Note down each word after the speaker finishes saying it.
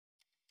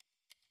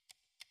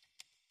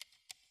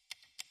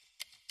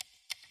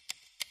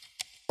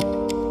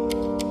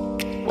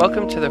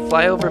Welcome to the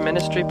Flyover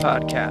Ministry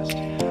Podcast,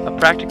 a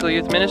practical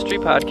youth ministry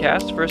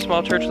podcast for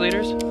small church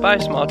leaders by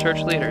small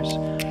church leaders.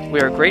 We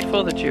are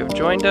grateful that you have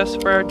joined us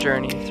for our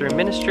journey through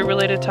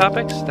ministry-related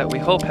topics that we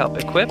hope help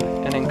equip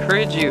and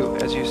encourage you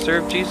as you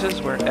serve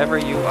Jesus wherever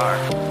you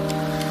are.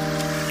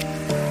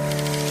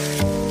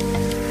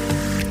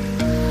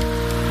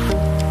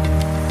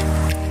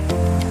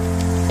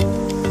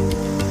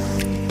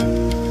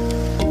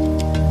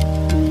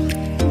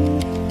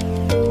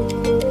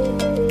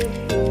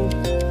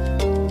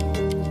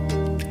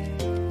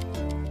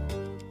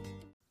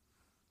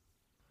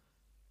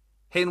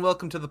 Hey, and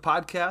welcome to the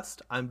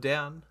podcast. I'm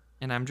Dan.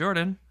 And I'm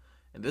Jordan.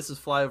 And this is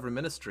Flyover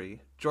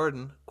Ministry.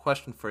 Jordan,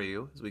 question for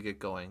you as we get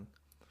going.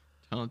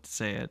 Don't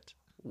say it.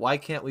 Why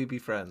can't we be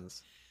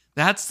friends?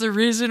 That's the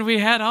reason we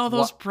had all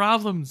those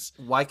problems.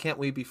 Why can't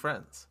we be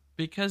friends?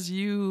 Because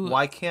you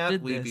Why can't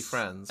did we this. be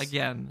friends?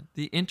 Again,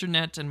 the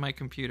internet and my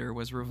computer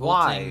was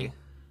revolting. Why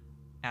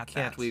at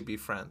can't that. we be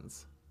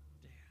friends?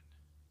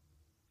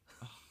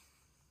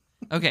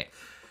 Okay.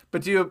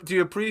 But do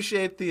you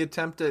appreciate the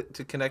attempt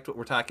to connect what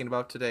we're talking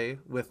about today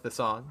with the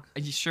song?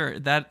 Sure,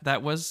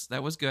 that was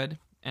good.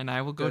 And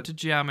I will go Good. to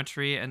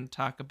geometry and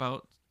talk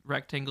about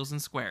rectangles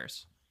and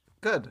squares.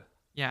 Good.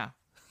 Yeah.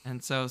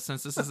 And so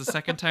since this is the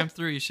second time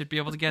through, you should be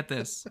able to get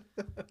this.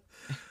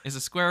 Is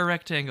a square a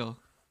rectangle?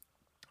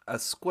 A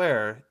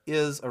square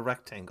is a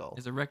rectangle.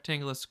 Is a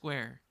rectangle a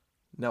square?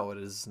 No, it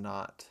is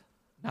not.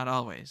 Not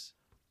always.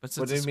 But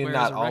What since do a you mean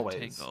square not is a always?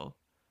 rectangle,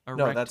 a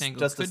No, rectangle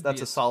that's could that's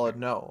be a solid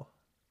square. no.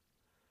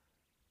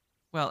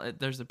 Well,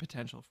 there's a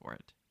potential for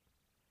it.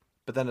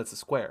 But then it's a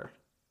square.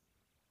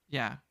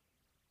 Yeah.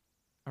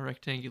 A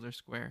rectangular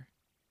square.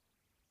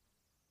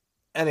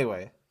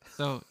 Anyway.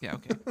 So, yeah,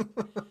 okay.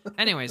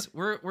 Anyways,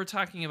 we're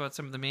talking about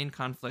some of the main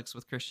conflicts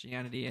with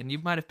Christianity, and you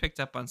might have picked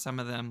up on some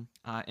of them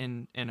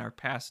in our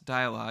past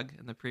dialogue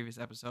in the previous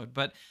episode,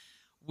 but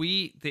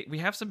we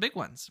have some big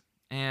ones,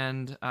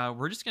 and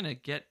we're just going to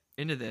get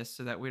into this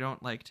so that we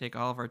don't take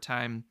all of our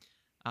time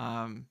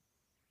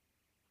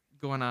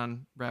going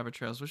on rabbit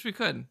trails, which we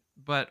could,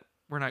 but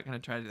we're not going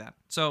to try to do that.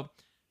 So,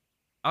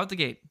 out the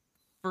gate,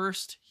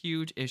 first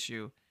huge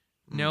issue,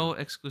 no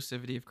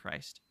exclusivity of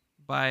Christ.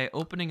 By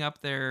opening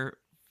up their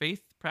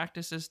faith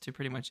practices to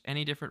pretty much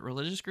any different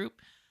religious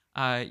group,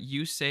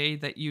 you say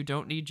that you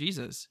don't need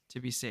Jesus to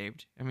be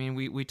saved. I mean,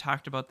 we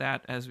talked about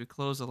that as we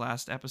closed the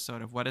last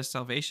episode of what is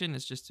salvation.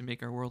 It's just to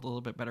make our world a little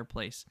bit better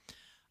place.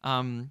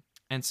 And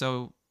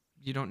so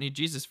you don't need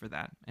Jesus for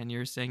that. And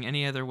you're saying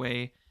any other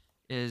way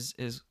is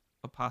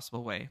a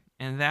possible way.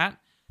 And that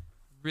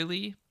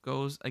really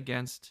goes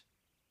against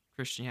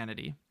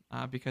Christianity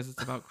because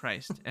it's about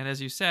Christ. And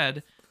as you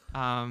said,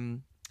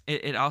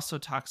 it also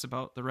talks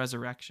about the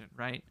resurrection,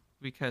 right?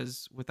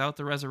 Because without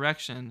the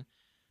resurrection,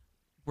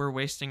 we're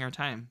wasting our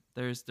time.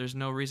 There's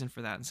no reason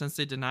for that. And since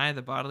they deny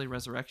the bodily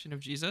resurrection of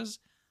Jesus,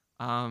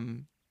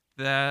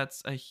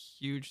 that's a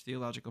huge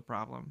theological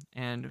problem.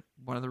 And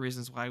one of the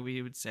reasons why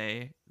we would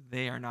say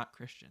they are not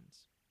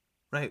Christians.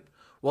 Right.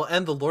 Well,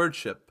 and the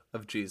lordship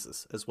of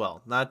Jesus as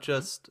well. Not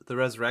just the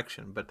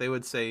resurrection, but they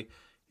would say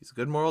he's a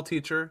good moral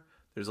teacher.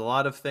 There's a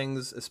lot of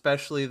things,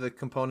 especially the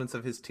components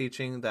of his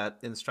teaching that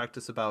instruct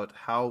us about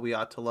how we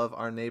ought to love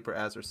our neighbor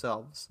as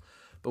ourselves.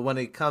 But when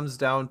it comes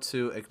down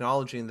to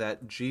acknowledging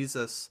that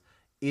Jesus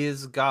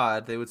is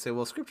God, they would say,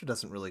 well, Scripture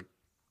doesn't really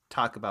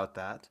talk about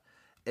that.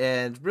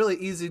 And really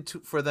easy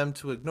for them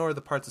to ignore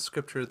the parts of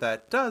Scripture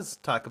that does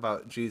talk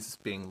about Jesus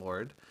being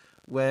Lord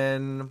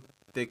when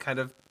they kind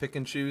of pick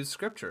and choose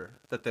Scripture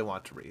that they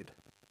want to read.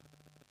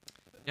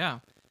 Yeah,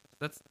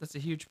 that's a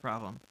huge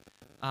problem.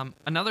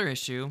 Another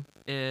issue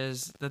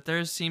is that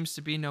there seems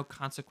to be no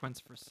consequence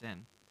for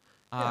sin,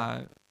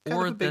 Kind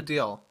or of a big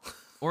deal.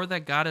 or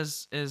that God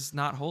is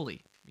not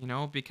holy.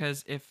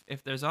 Because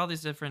if there's all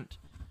these different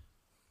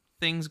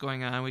things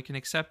going on, we can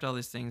accept all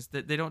these things.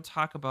 That they don't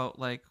talk about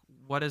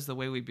what is the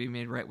way we be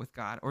made right with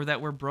God, or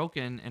that we're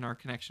broken in our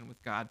connection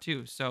with God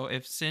too. So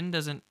if sin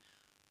doesn't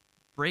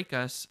break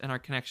us in our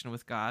connection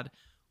with God,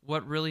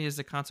 what really is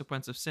the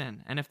consequence of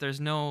sin? And if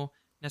there's no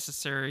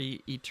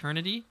necessary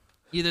eternity,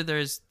 either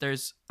there's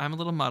I'm a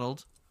little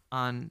muddled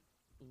on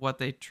what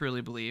they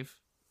truly believe.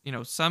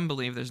 Some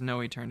believe there's no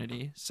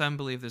eternity. Some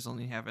believe there's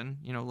only heaven.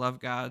 Love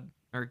God,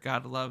 or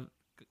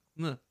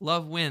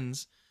love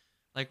wins,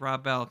 like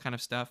Rob Bell kind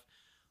of stuff.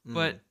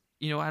 But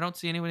I don't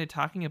see anybody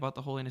talking about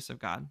the holiness of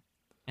God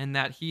and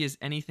that he is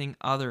anything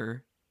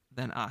other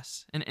than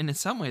us. And in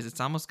some ways,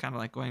 it's almost kind of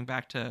like going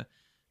back to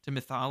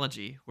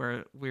mythology,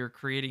 where we're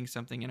creating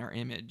something in our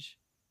image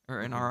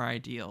or in our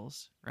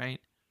ideals, right?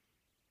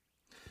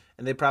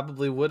 And they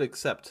probably would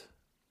accept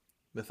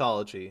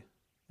mythology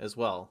as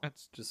well.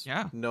 That's just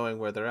yeah, knowing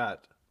where they're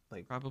at.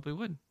 probably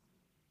would.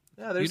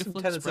 Yeah, there's Beautiful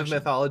some tenets expression.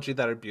 of mythology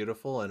that are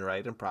beautiful and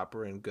right and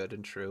proper and good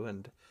and true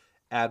and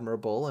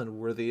admirable and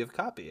worthy of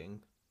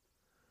copying.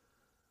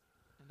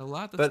 And a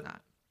lot that's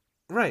not.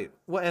 Right.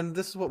 Well, and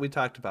this is what we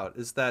talked about,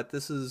 is that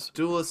this is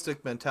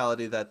dualistic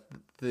mentality that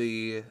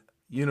the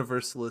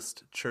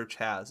Universalist church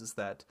has, is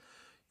that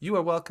You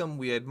are welcome.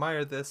 We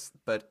admire this,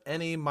 but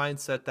any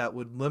mindset that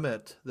would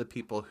limit the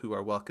people who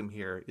are welcome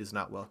here is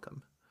not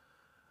welcome.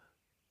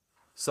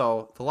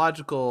 So the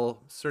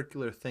logical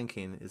circular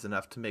thinking is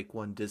enough to make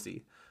one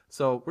dizzy.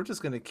 So we're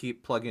just going to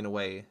keep plugging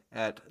away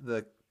at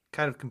the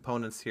kind of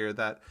components here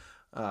that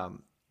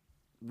um,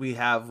 we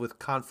have with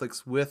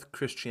conflicts with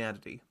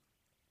Christianity.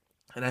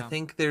 And I Yeah.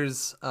 think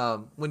there's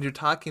when you're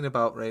talking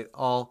about right,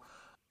 all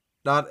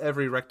not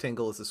every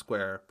rectangle is a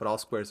square, but all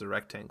squares are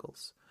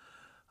rectangles.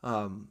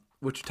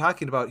 What you're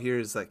talking about here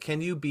is that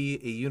can you be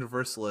a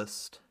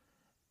universalist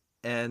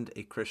and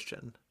a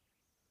Christian,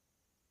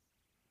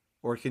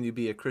 or can you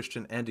be a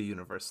Christian and a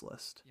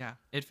universalist? Yeah.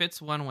 It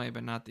fits one way,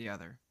 but not the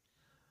other.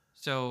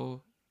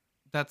 So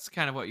that's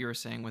kind of what you were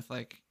saying with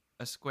like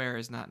a square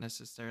is not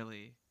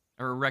necessarily,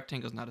 or a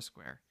rectangle is not a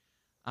square.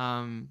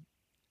 Um,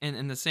 and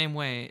in the same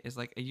way is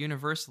like a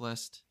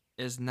universalist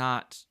is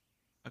not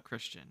a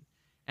Christian.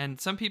 And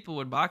some people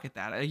would balk at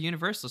that. A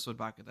universalist would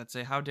balk at that,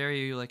 say, "How dare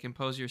you like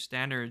impose your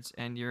standards?"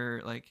 And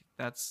you're like,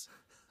 that's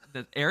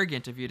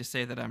arrogant of you to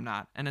say that I'm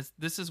not. And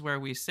this is where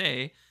we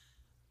say,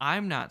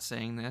 I'm not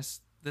saying this.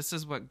 This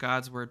is what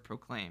God's word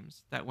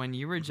proclaims, that when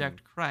you Mm-hmm.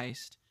 reject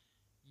Christ,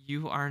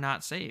 you are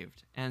not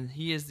saved, and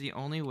he is the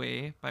only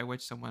way by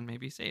which someone may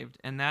be saved.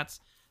 And that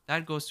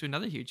goes to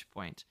another huge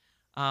point.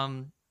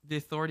 The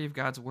authority of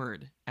God's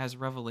word as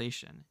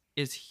revelation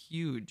is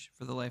huge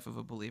for the life of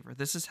a believer.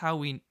 This is how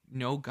we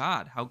know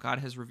God, how God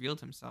has revealed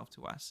himself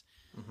to us.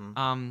 Mm-hmm.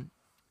 um,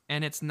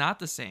 and it's not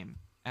the same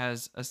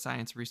as a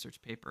science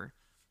research paper,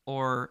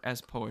 or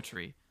as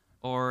poetry,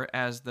 or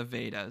as the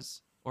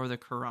Vedas, or the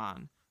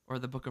Quran, or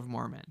the Book of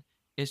Mormon.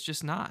 It's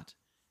just not.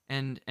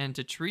 And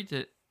to treat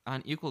it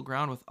on equal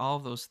ground with all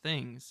of those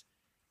things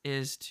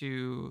is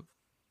to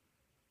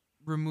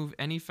remove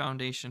any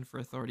foundation for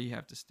authority you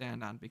have to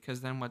stand on,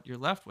 because then what you're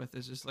left with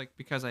is just like,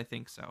 because I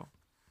think so.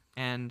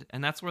 And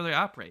that's where they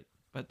operate.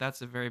 But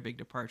that's a very big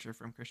departure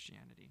from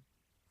Christianity.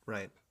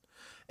 Right.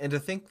 And to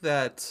think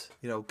that,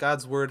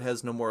 God's word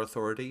has no more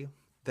authority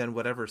than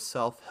whatever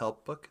self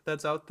help book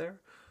that's out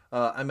there.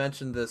 I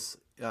mentioned this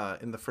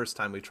in the first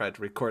time we tried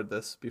to record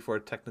this before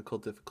technical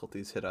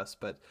difficulties hit us,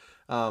 but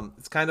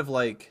it's kind of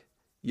like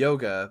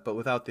yoga, but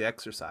without the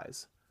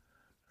exercise,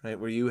 right?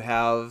 Where you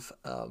have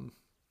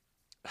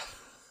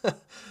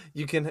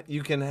you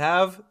can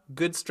have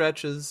good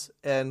stretches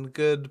and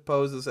good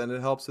poses, and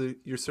it helps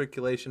your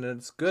circulation, and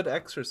it's good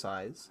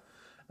exercise.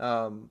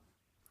 Um,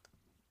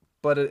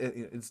 but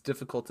it's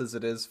difficult as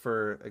it is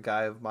for a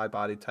guy of my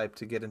body type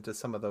to get into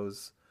some of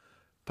those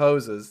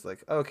poses.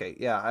 Like, okay,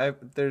 yeah,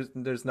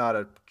 there's not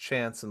a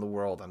chance in the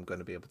world I'm going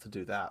to be able to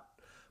do that.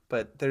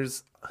 But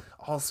there's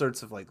all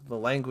sorts of like the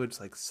language,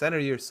 like center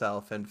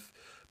yourself and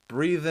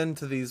breathe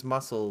into these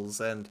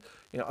muscles, and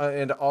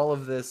and all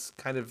of this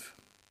kind of,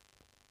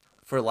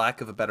 for lack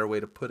of a better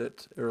way to put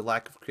it, or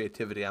lack of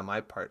creativity on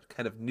my part,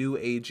 kind of new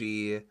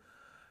agey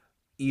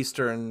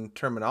Eastern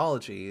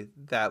terminology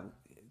that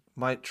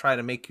might try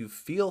to make you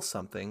feel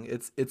something.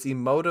 It's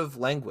emotive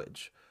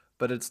language,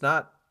 but it's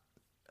not.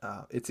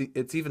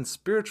 It's even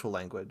spiritual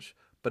language,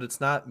 but it's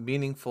not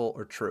meaningful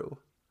or true.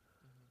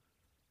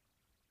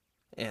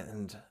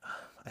 And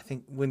I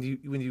think when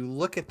you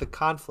look at the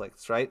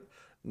conflicts, right?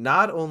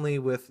 Not only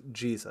with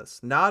Jesus,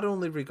 not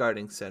only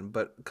regarding sin,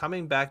 but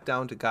coming back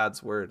down to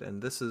God's word,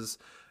 and this is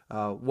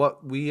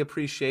what we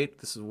appreciate.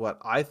 This is what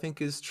I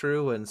think is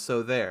true, and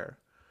so there.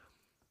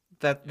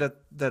 Yeah.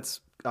 That's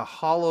a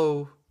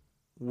hollow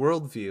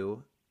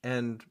worldview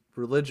and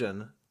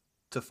religion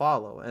to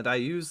follow. And I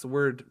use the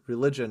word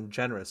religion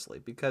generously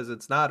because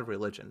it's not a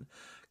religion.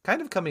 Kind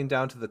of coming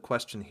down to the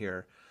question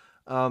here,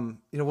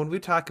 when we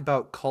talk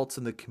about cults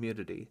in the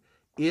community,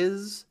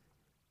 is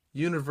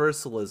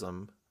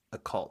universalism a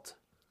cult?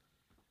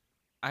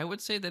 I would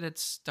say that it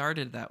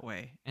started that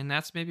way, and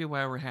that's maybe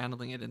why we're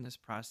handling it in this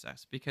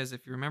process. Because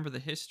if you remember the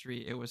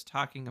history, it was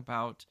talking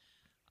about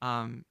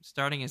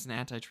starting as an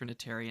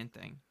anti-Trinitarian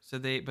thing.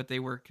 But they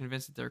were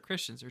convinced that they're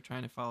Christians. They're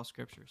trying to follow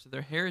Scripture, so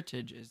their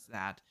heritage is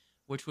that,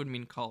 which would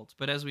mean cult.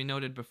 But as we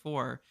noted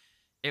before,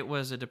 it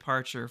was a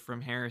departure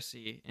from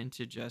heresy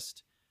into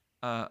just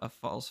a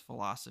false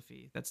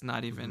philosophy that's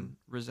not Mm-hmm. even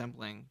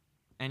resembling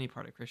any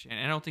part of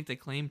Christianity. And I don't think they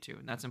claim to,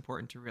 and that's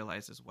important to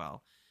realize as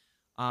well.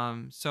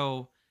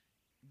 So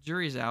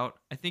jury's out.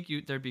 I think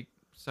there'd be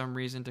some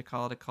reason to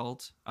call it a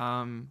cult.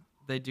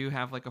 They do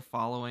have like a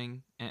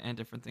following and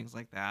different things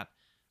like that.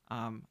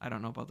 I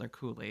don't know about their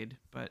Kool-Aid,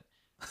 but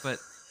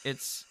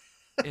it's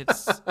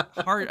it's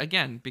hard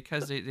again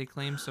because they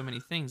claim so many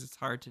things. It's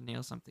hard to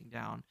nail something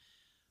down.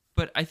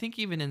 But I think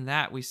even in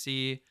that we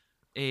see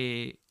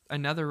a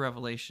another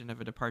revelation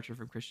of a departure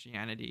from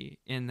Christianity,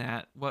 in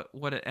that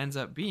what it ends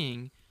up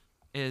being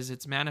is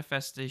its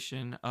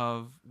manifestation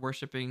of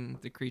worshiping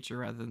the creature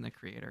rather than the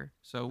creator.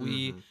 So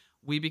Mm-hmm.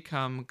 we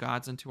become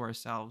gods unto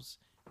ourselves,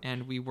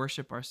 and we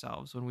worship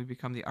ourselves when we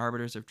become the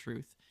arbiters of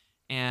truth.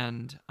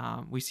 And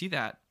we see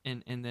that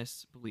in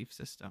this belief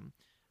system.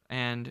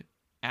 And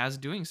as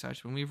doing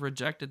such, when we've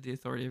rejected the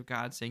authority of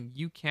God, saying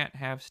you can't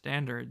have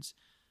standards,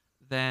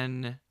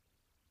 then,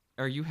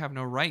 or you have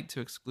no right to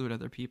exclude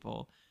other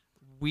people,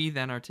 we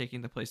then are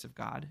taking the place of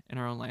God in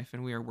our own life,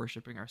 and we are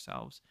worshiping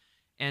ourselves.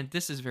 And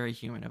this is very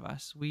human of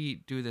us. We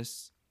do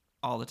this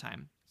all the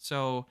time.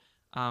 So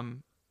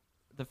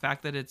the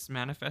fact that it's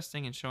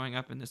manifesting and showing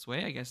up in this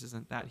way, I guess,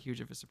 isn't that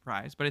huge of a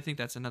surprise. But I think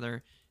that's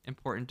another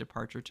important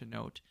departure to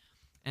note.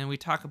 And we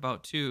talk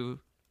about, too,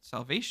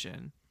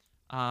 salvation.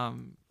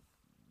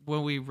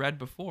 What we read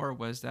before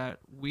was that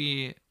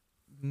we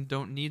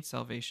don't need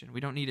salvation. We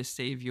don't need a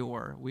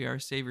savior. We are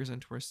saviors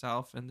unto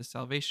ourselves, and the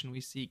salvation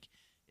we seek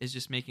is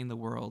just making the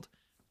world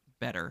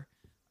better,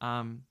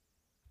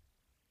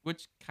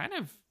 which kind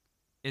of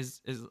is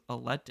a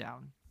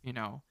letdown.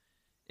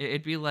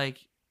 It'd be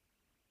like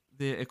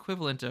the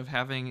equivalent of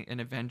having an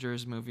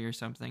Avengers movie or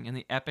something, and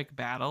the epic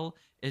battle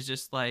is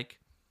just like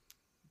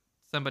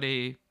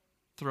somebody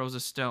throws a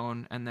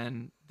stone, and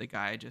then the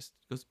guy just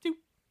goes doop,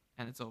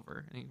 and it's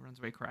over, and he runs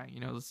away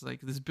crying. It's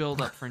like this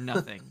build up for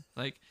nothing.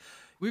 Like,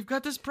 we've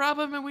got this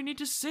problem, and we need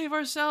to save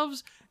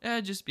ourselves.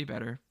 Just be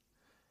better.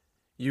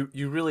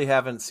 You really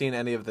haven't seen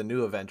any of the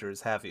new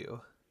Avengers, have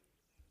you?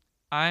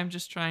 I'm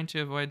just trying to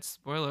avoid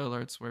spoiler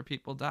alerts where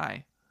people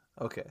die.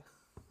 Okay.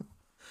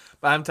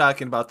 But I'm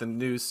talking about the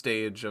new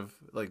stage of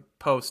like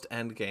post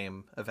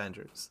Endgame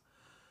Avengers.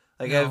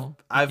 Like No,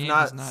 I've game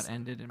not has not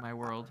ended in my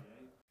world.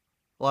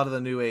 a lot of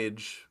the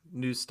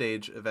new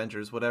stage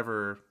Avengers,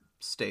 whatever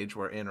stage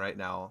we're in right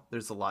now,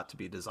 there's a lot to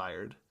be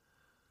desired.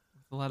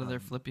 A lot of their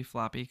flippy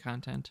floppy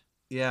content.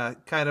 Yeah,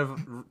 kind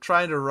of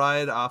trying to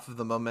ride off of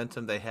the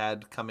momentum they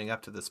had coming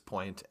up to this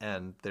point,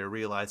 and they're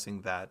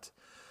realizing that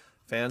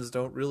fans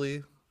don't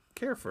really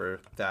care for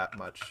that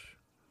much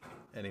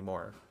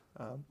anymore.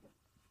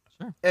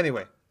 Sure.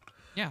 Anyway,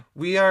 Yeah.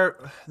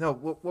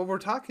 what we're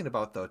talking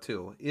about though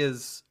too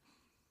is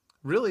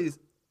really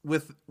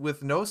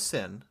with no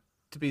sin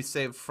to be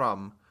saved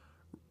from,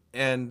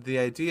 and the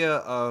idea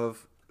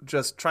of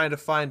just trying to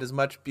find as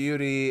much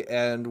beauty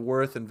and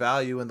worth and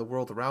value in the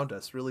world around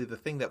us. Really, the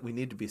thing that we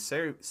need to be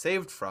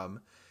saved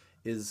from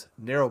is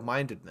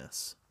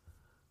narrow-mindedness.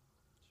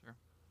 Sure.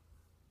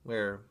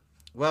 Where,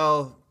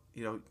 well,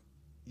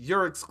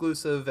 you're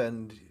exclusive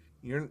and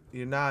you're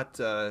not.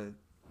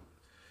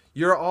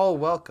 You're all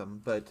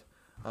welcome, but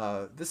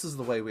this is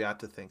the way we ought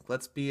to think.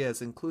 Let's be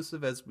as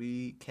inclusive as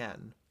we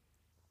can.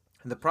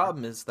 And the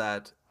problem is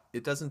that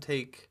it doesn't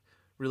take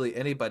really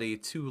anybody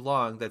too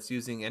long that's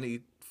using any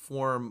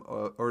form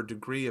or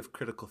degree of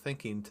critical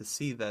thinking to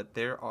see that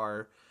there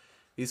are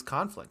these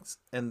conflicts.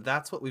 And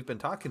that's what we've been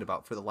talking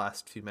about for the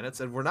last few minutes.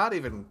 And we're not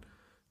even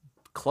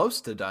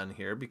close to done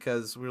here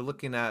because we're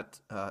looking at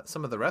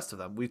some of the rest of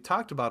them. We've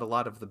talked about a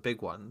lot of the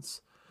big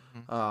ones.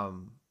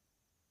 Mm-hmm.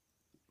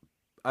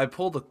 I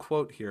pulled a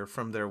quote here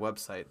from their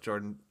website.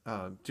 Jordan,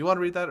 do you want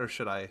to read that or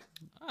should I?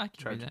 I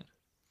can read that.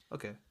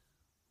 Okay.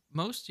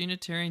 Most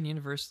Unitarian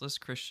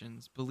Universalist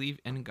Christians believe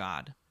in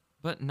God,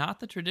 but not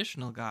the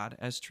traditional God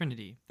as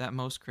Trinity that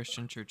most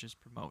Christian churches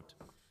promote.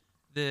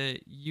 The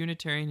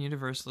Unitarian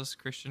Universalist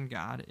Christian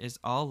God is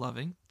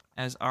all-loving,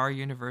 as our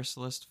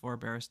Universalist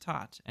forebears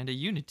taught, and a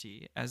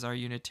unity, as our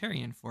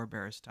Unitarian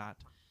forebears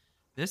taught.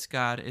 This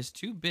God is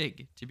too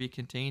big to be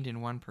contained in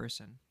one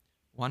person,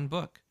 one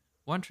book,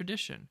 one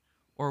tradition,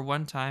 or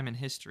one time in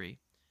history.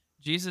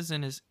 Jesus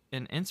and his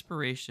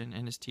inspiration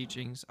in his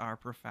teachings are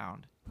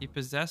profound. He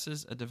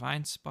possesses a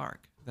divine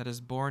spark that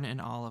is born in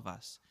all of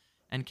us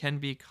and can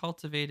be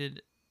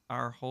cultivated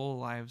our whole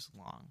lives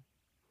long.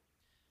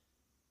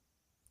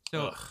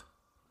 So, Ugh.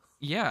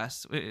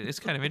 yes, it's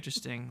kind of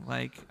interesting.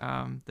 Like,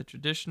 the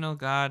traditional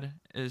God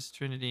is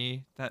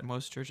Trinity that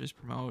most churches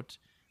promote.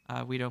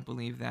 We don't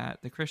believe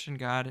that. The Christian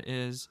God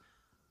is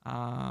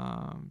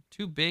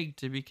too big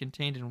to be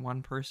contained in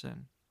one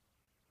person.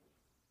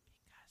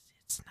 Because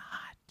it's not.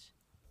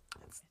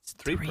 It's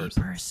three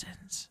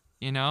persons.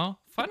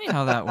 Funny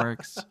how that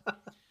works.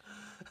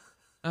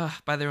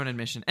 By their own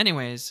admission.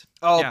 Anyways.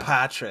 Oh, yeah.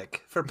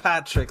 Patrick. For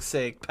Patrick's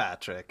sake,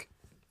 Patrick.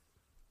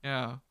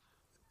 Yeah.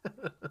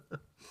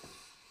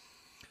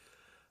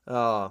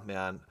 Oh,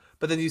 man.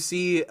 But then you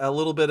see a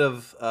little bit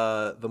of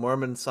the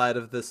Mormon side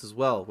of this as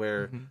well,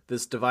 where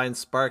this divine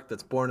spark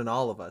that's born in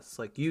all of us,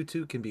 like you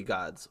too can be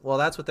gods. Well,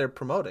 that's what they're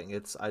promoting.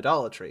 It's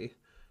idolatry.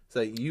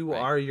 So you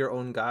are your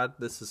own God.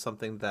 This is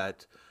something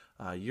that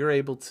you're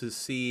able to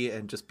see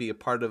and just be a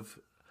part of.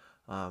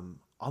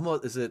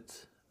 Almost, is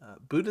it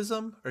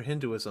Buddhism or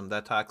Hinduism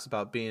that talks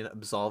about being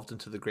absolved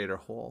into the greater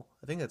whole?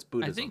 I think that's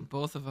Buddhism. I think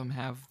both of them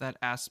have that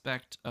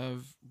aspect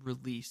of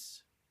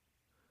release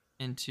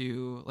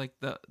into like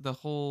the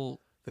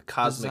whole the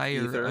cosmic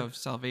desire ether of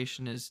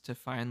salvation is to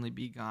finally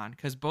be gone,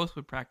 because both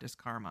would practice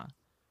karma.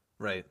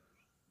 Right.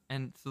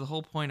 And so the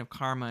whole point of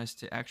karma is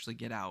to actually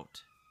get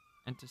out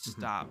and to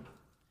stop.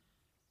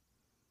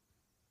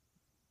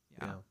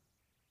 Yeah.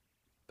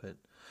 But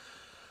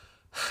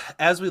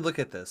as we look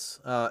at this,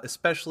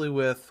 especially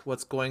with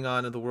what's going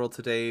on in the world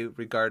today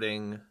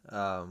regarding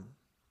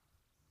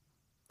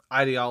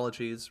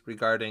ideologies,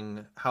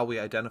 regarding how we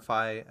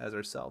identify as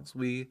ourselves,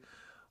 we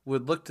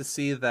would look to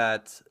see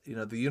that,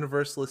 the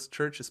Universalist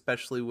Church,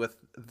 especially with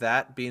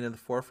that being in the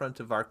forefront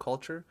of our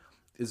culture,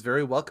 is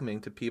very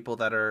welcoming to people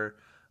that are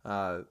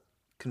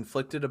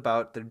conflicted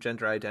about their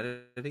gender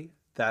identity,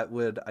 that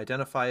would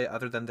identify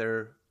other than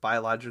their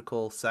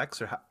biological sex,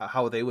 or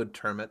how they would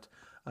term it,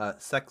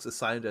 sex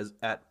assigned as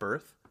at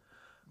birth.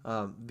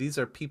 These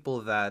are people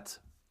that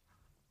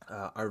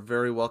are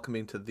very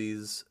welcoming to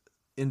these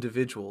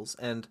individuals.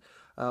 And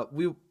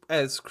we,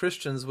 as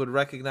Christians, would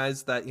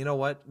recognize that, you know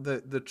what,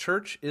 the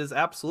church is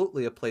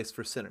absolutely a place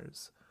for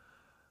sinners.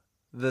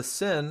 The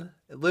sin,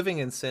 living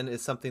in sin,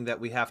 is something that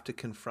we have to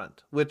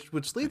confront, which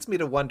Right. leads me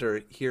to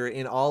wonder here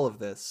in all of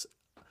this,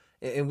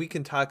 and we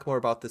can talk more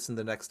about this in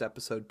the next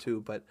episode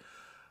too, but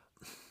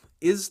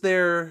is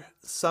there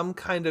some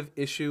kind of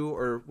issue,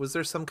 or was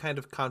there some kind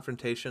of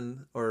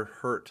confrontation or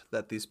hurt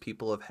that these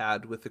people have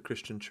had with the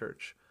Christian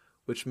church,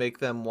 which make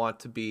them want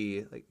to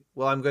be like,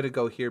 well, I'm going to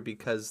go here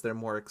because they're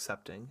more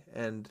accepting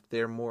and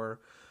they're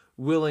more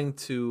willing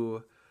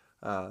to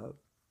uh,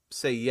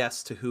 say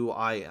yes to who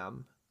I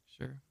am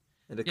Sure.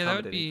 and Yeah, that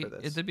would accommodating for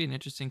be this? it'd be an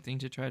interesting thing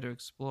to try to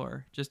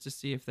explore, just to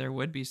see if there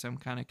would be some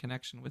kind of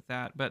connection with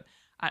that. But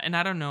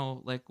I don't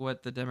know like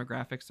what the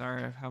demographics are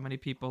of how many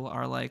people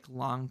are like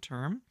long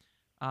term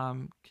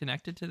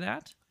connected to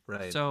that.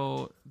 Right.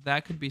 So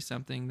that could be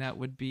something that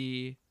would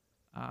be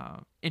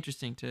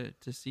interesting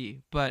to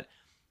see. But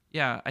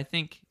yeah, I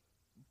think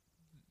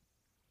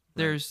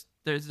Right.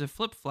 there's a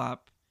flip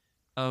flop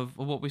of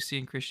what we see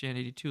in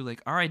Christianity too.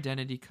 Like our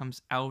identity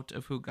comes out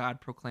of who God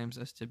proclaims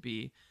us to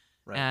be,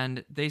 Right.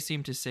 and they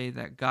seem to say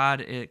that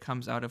God, it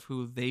comes out of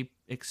who they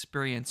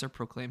experience or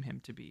proclaim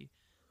Him to be.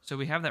 So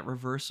we have that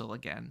reversal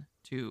again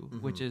too,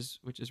 Mm-hmm. which is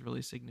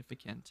really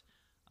significant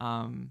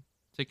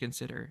to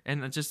consider.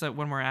 And just that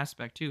one more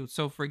aspect too.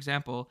 So for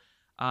example,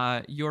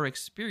 your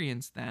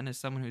experience then as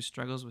someone who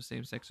struggles with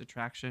same sex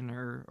attraction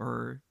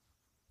or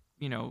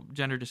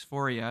gender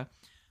dysphoria,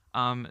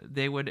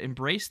 they would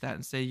embrace that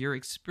and say your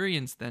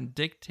experience then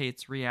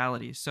dictates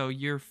reality. So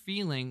your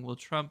feeling will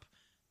trump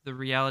the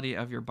reality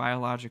of your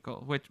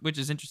biological, which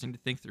is interesting to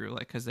think through,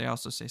 like because they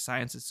also say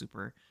science is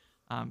super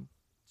um,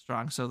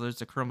 strong. So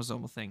there's a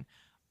chromosomal thing,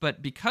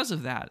 but because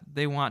of that,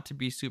 they want to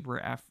be super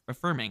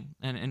affirming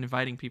and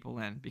inviting people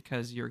in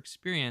because your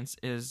experience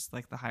is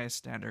like the highest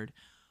standard.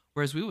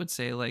 Whereas we would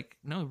say, like,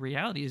 no,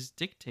 reality is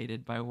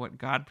dictated by what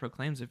God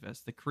proclaims of us,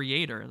 the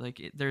Creator.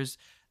 Like, there's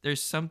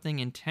something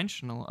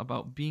intentional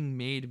about being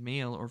made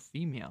male or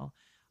female,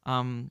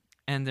 and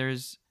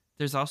there's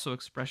also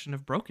expression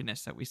of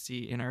brokenness that we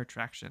see in our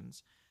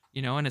attractions,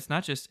 and it's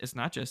not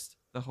just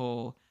the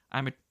whole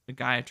I'm a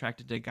guy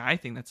attracted to a guy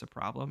thing that's a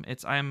problem.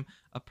 It's I'm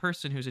a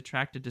person who's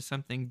attracted to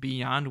something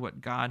beyond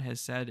what God has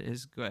said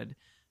is good.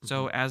 Mm-hmm.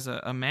 So as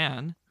a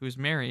man who's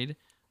married,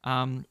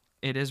 um,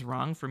 it is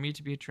wrong for me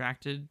to be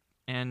attracted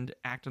and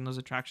act on those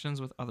attractions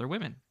with other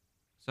women.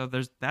 So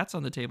that's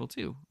on the table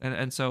too,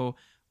 and so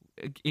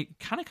it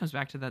kind of comes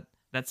back to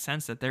that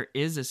sense that there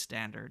is a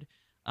standard,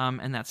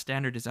 and that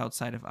standard is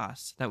outside of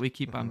us that we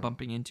keep on Mm-hmm.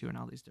 bumping into in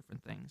all these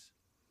different things.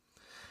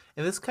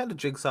 And this kind of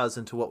jigsaws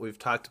into what we've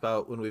talked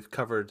about when we've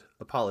covered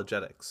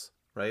apologetics,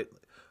 right?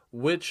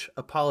 Which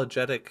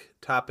apologetic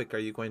topic are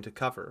you going to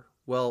cover?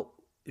 Well,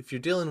 if you're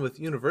dealing with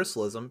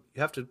universalism,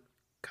 you have to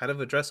kind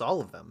of address all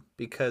of them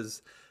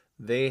because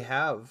they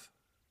have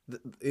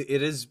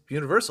it is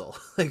universal.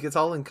 Like it's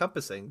all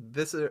encompassing.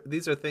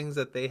 These are things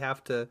that they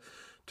have to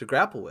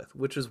grapple with,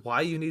 which is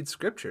why you need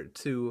scripture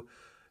to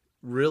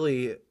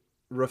really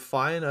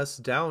refine us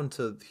down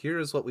to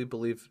here's what we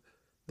believe,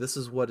 this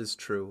is what is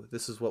true,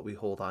 this is what we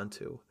hold on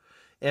to.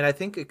 And I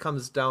think it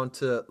comes down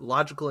to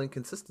logical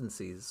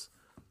inconsistencies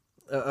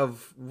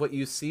of what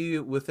you see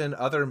within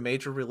other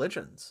major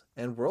religions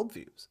and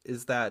worldviews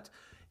is that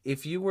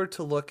if you were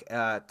to look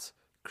at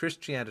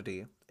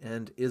Christianity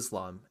and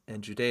Islam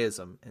and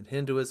Judaism and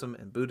Hinduism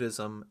and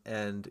Buddhism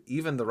and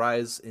even the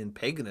rise in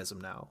paganism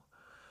now,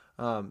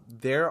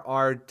 there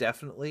are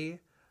definitely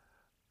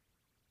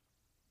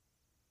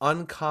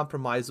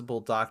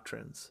uncompromisable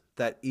doctrines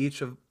that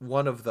each of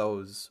one of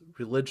those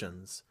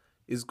religions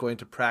is going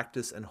to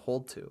practice and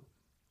hold to.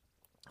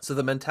 So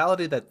the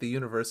mentality that the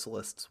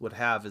universalists would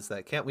have is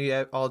that can't we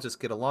all just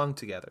get along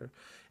together?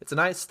 It's a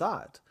nice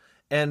thought.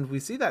 And we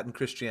see that in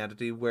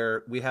Christianity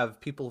where we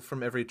have people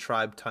from every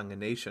tribe, tongue, and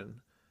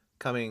nation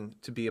coming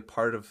to be a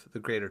part of the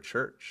greater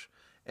church.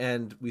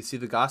 And we see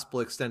the gospel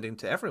extending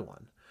to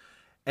everyone.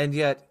 And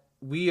yet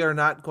we are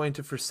not going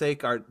to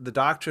forsake the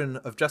doctrine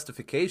of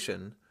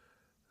justification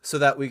so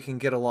that we can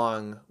get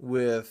along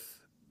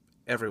with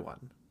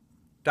everyone.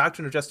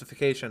 Doctrine of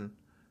justification,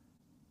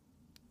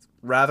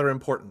 rather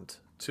important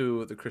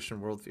to the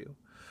Christian worldview.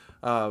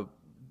 Uh,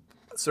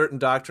 Certain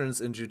doctrines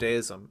in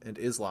Judaism and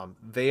Islam,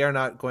 they are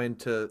not going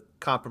to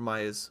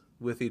compromise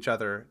with each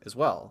other as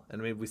well.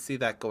 And I mean, we see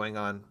that going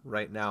on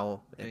right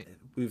now. And Right.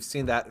 we've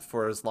seen that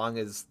for as long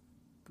as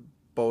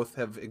both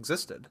have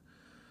existed.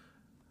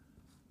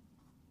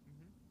 Mm-hmm.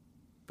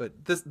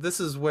 But this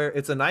is where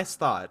it's a nice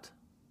thought,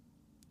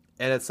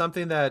 and it's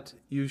something that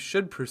you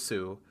should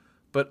pursue,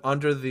 but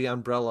under the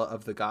umbrella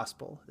of the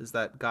gospel is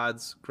that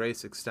God's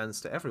grace extends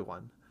to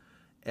everyone.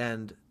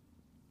 And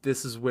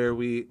this is where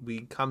we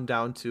come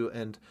down to,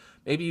 and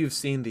maybe you've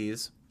seen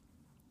these,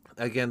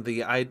 again,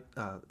 the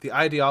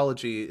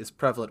ideology is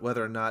prevalent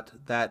whether or not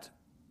that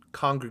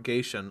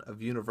congregation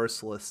of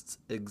universalists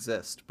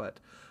exist. But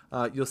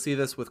you'll see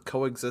this with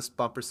coexist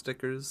bumper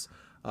stickers,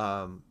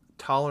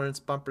 tolerance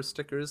bumper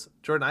stickers.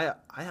 Jordan,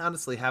 I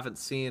honestly haven't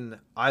seen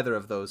either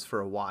of those for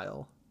a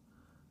while.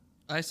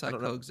 I saw I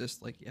don't know.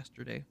 coexist like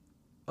yesterday.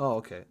 Oh,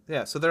 okay.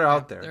 Yeah, so they're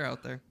out there. They're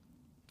out there.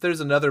 There's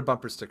another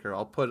bumper sticker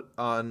I'll put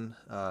on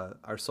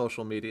our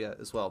social media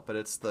as well, but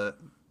it's the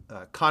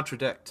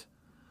contradict.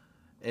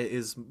 It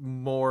is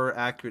more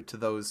accurate to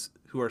those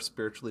who are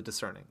spiritually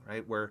discerning,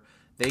 right? Where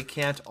they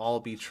can't all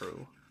be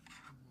true.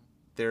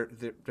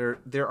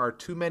 There are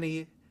too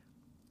many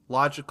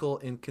logical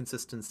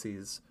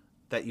inconsistencies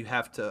that you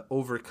have to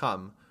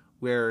overcome,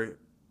 where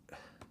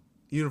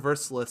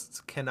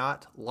universalists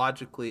cannot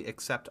logically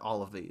accept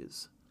all of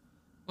these.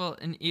 Well,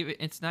 and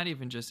it's not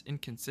even just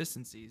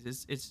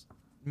inconsistencies. It's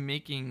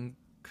making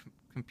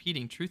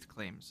competing truth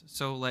claims.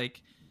 So,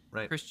 like,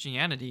 Right.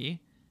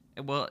 Christianity,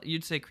 well,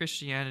 you'd say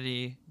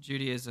Christianity,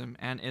 Judaism,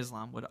 and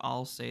Islam would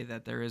all say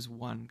that there is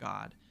one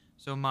God.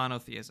 So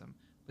monotheism.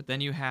 But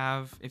then you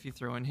have, if you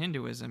throw in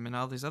Hinduism and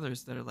all these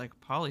others that are like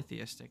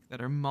polytheistic,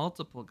 that are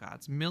multiple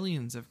gods,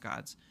 millions of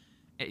gods.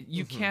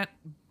 You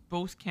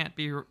both can't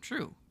be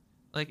true.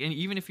 Like, and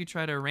even if you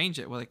try to arrange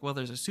it, well,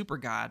 there's a super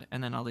god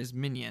and then all these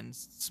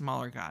minions,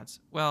 smaller gods.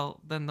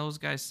 Well, then those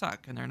guys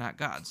suck and they're not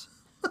gods.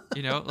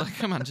 Like,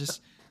 come on,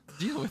 just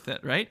deal with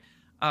it, right?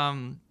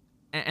 And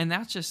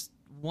that's just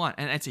one,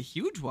 and it's a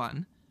huge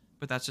one,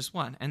 but that's just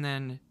one. And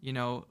then,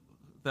 the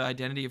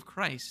identity of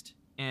Christ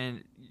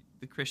and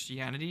the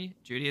Christianity,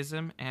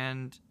 Judaism,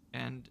 and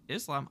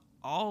Islam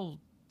all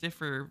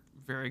differ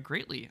very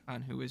greatly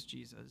on who is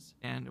Jesus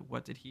and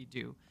what did he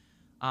do.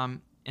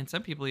 And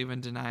some people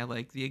even deny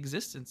like the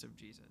existence of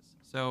Jesus.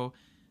 So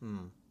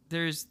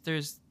there's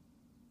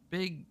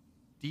big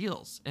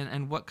deals,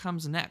 and what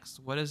comes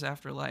next? What is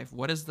afterlife?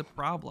 What is the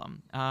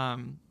problem?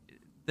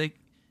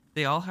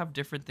 They all have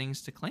different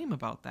things to claim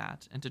about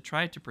that, and to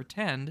try to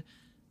pretend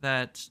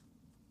that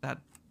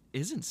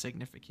isn't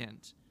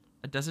significant.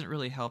 It doesn't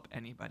really help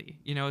anybody.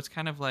 It's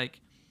kind of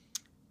like,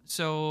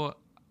 so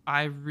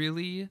I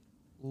really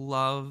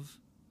love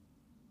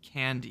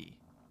candy,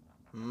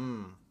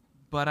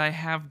 but I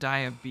have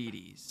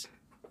diabetes.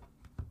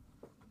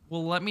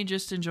 Well, let me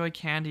just enjoy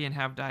candy and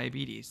have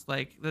diabetes.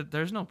 Like,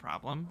 there's no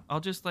problem. I'll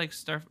just like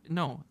starve.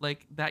 No,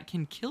 like that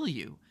can kill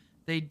you.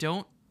 They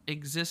don't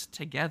exist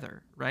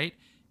together, right?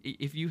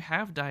 If you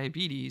have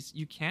diabetes,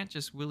 you can't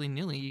just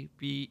willy-nilly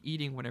be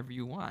eating whatever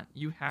you want.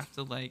 You have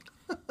to, like,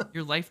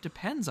 your life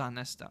depends on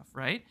this stuff,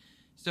 right?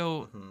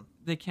 So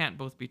they can't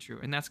both be true.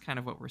 And that's kind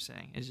of what we're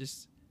saying. It's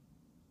just,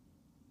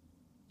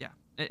 yeah,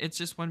 it's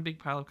just one big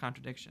pile of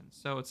contradictions.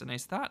 So it's a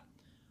nice thought,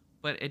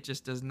 but it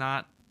just does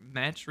not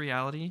match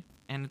reality,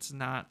 and it's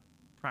not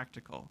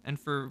practical. And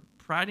for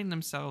priding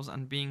themselves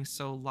on being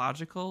so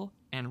logical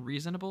and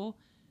reasonable,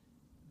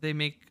 they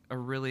make a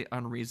really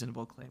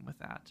unreasonable claim with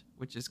that,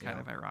 which is kind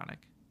of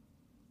ironic.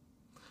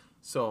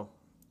 So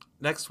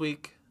next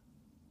week,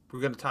 we're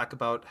going to talk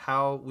about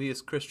how we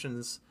as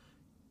Christians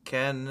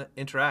can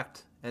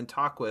interact and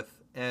talk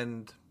with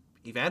and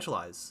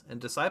evangelize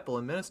and disciple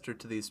and minister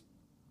to these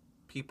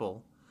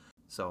people.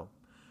 So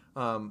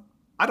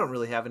I don't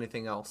really have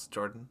anything else,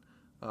 Jordan.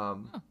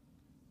 But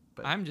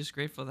I'm just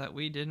grateful that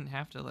we didn't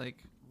have to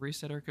like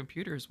reset our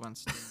computers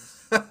once in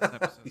this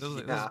episode.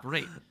 This was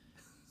great.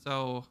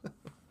 So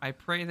I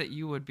pray that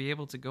you would be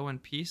able to go in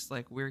peace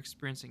like we're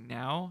experiencing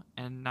now,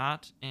 and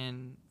not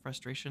in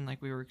frustration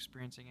like we were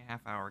experiencing a half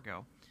hour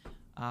ago.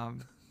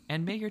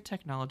 And may your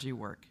technology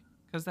work,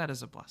 because that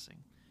is a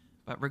blessing.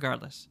 But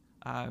regardless,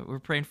 we're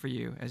praying for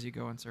you as you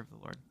go and serve the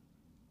Lord.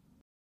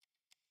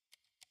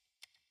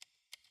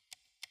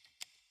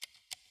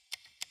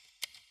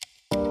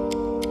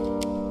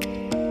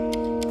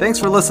 Thanks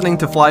for listening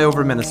to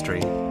Flyover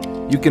Ministry.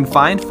 You can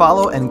find,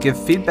 follow, and give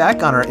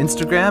feedback on our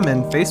Instagram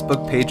and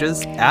Facebook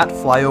pages at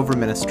Flyover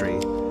Ministry.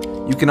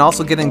 You can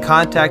also get in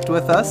contact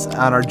with us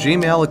on our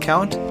Gmail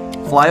account,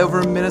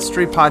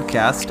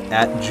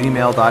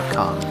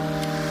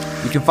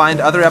 flyoverministrypodcast@gmail.com. You can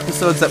find other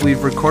episodes that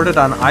we've recorded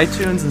on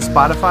iTunes and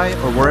Spotify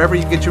or wherever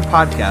you get your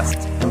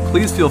podcasts, and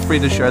please feel free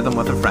to share them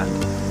with a friend.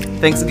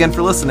 Thanks again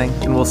for listening,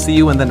 and we'll see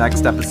you in the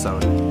next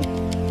episode.